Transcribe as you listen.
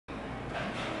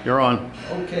You're on.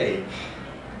 Okay.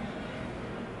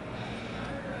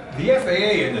 The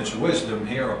FAA, in its wisdom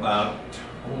here about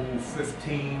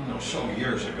 15 or so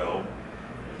years ago,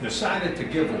 decided to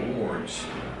give awards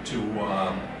to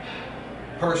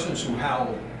persons who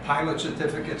held pilot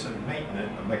certificates and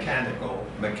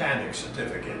mechanic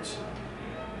certificates.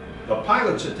 The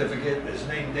pilot certificate is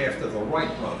named after the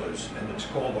Wright Brothers, and it's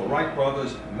called the Wright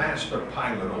Brothers Master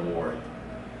Pilot Award.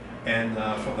 And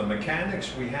for the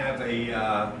mechanics, we have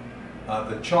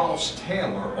the Charles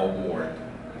Taylor Award.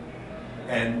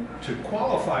 And to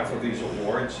qualify for these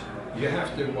awards, you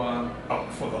have to,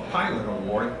 for the pilot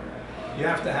award, you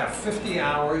have to have 50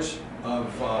 hours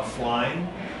of flying.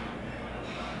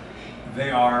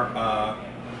 They are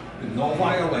no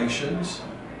violations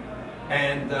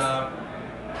and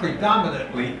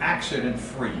predominantly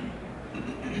accident-free.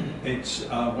 It's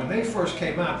when they first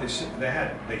came out, they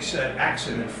said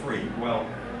accident-free. Well,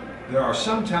 there are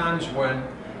some times when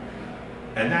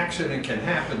an accident can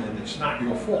happen and it's not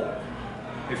your fault.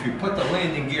 If you put the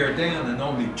landing gear down and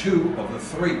only 2 of the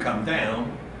 3 come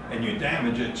down and you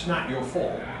damage it, it's not your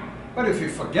fault. But if you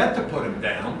forget to put them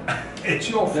down, it's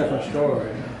your fault. Different story.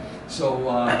 So,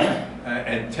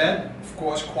 and Ted, of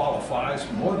course, qualifies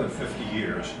more than 50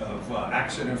 years of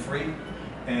accident-free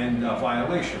and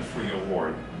violation-free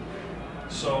award.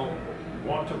 So,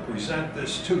 want to present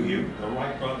this to you, the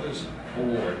Wright Brothers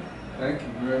Award. Thank you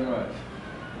very much.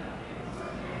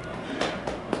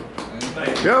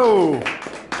 Thank you. Go!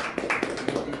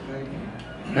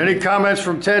 Any comments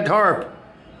from Ted Harp?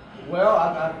 Well,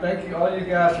 I thank you, all you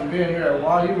guys for being here.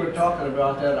 While you were talking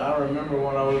about that, I remember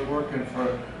when I was working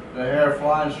for the Air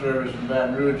Flying Service in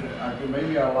Baton Rouge.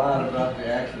 Maybe I lied about the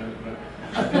accident, but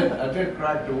I did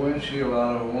crack the windshield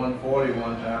out of a 140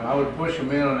 one time. I would push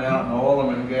them in and out and oil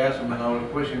them and gas them, and I was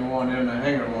pushing one in the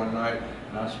hangar one night,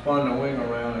 and I spun the wing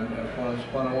around and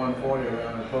spun a 140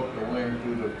 around and poked the wing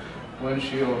through the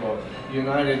windshield of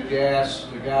United Gas,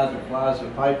 the guy that flies the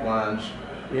pipelines.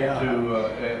 Yeah.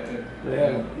 They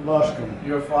had Luscombe.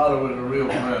 Your father was a real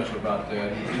prince about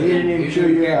that. He didn't even chew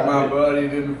you out. My buddy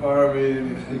didn't fire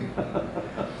me.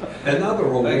 Another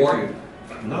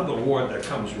award that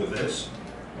comes with this,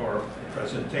 or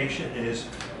presentation, is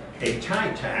a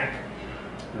tie tack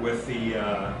with the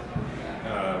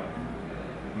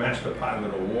Master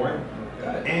Pilot Award,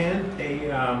 and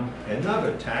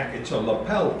another tack. It's a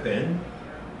lapel pin,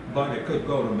 but it could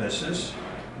go to Mrs.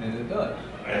 And it does.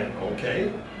 And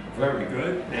okay, very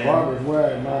good. And Barbara's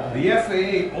wearing mine. the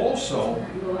FAA also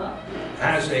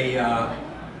has a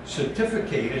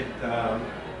certificated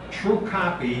true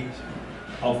copy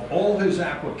of all his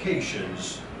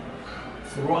applications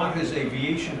throughout his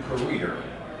aviation career.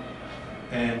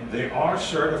 And they are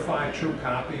certified true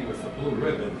copy with the blue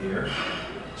ribbon here.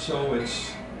 So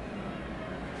it's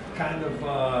kind of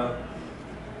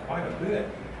quite a bit.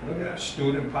 Look at that,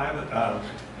 student pilot,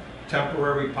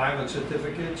 temporary pilot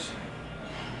certificates,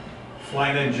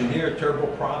 flight engineer, turbo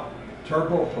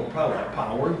propeller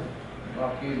powered,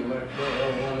 Lockheed Electro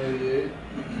L188,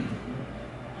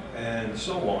 and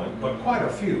so on, but quite a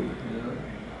few. yeah.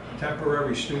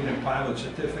 Temporary student pilot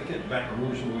certificate, Baton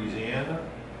Rouge, Louisiana.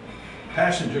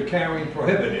 Passenger carrying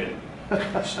prohibited,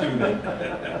 student.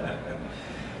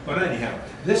 But anyhow,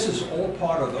 this is all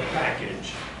part of the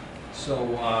package. So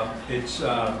it's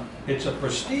a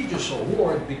prestigious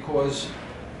award because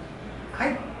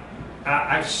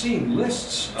I've seen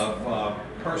lists of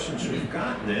persons who've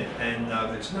gotten it, and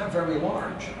it's not very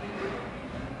large.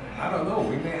 I don't know,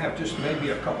 we may have just maybe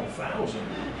a couple thousand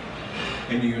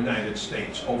in the United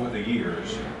States over the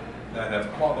years that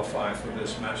have qualified for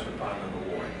this Master Pilot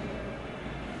Award.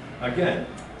 Again,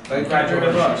 Thank you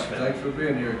very much. Ted. Thanks for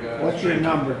being here, guys. What's your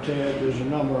number, Ted? There's a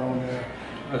number on there.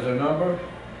 Is there a number?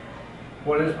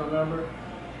 What is my number?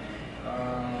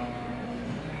 I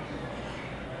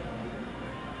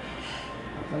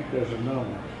think there's a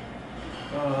number.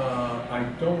 I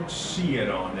don't see it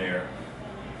on there.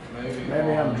 Maybe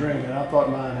I'm drinking. I thought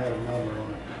mine had a number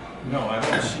on it. No, I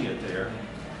don't see it there.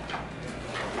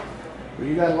 But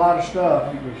you got a lot of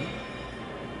stuff.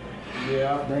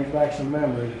 Yeah. Brings back some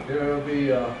memories. There'll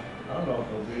be, I don't know if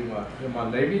it'll be my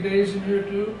Navy days in here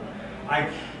too?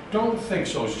 I don't think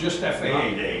so. It's just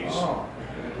FAA days. Oh.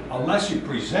 Unless you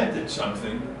presented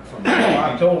something from the I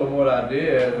Navy. told them what I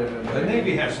did. And The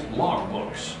Navy has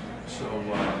logbooks, so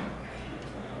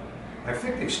I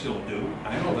think they still do.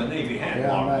 I know the Navy had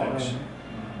logbooks.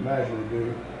 Imagine they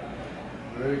do.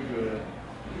 Very good.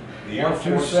 The Air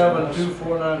Force.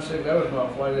 127-2496, that was my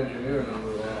flight engineer number.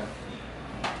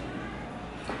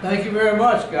 Thank you very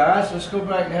much, guys. Let's go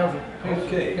back and have a piece of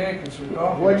cake and some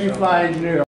coffee. What did you fly engineer?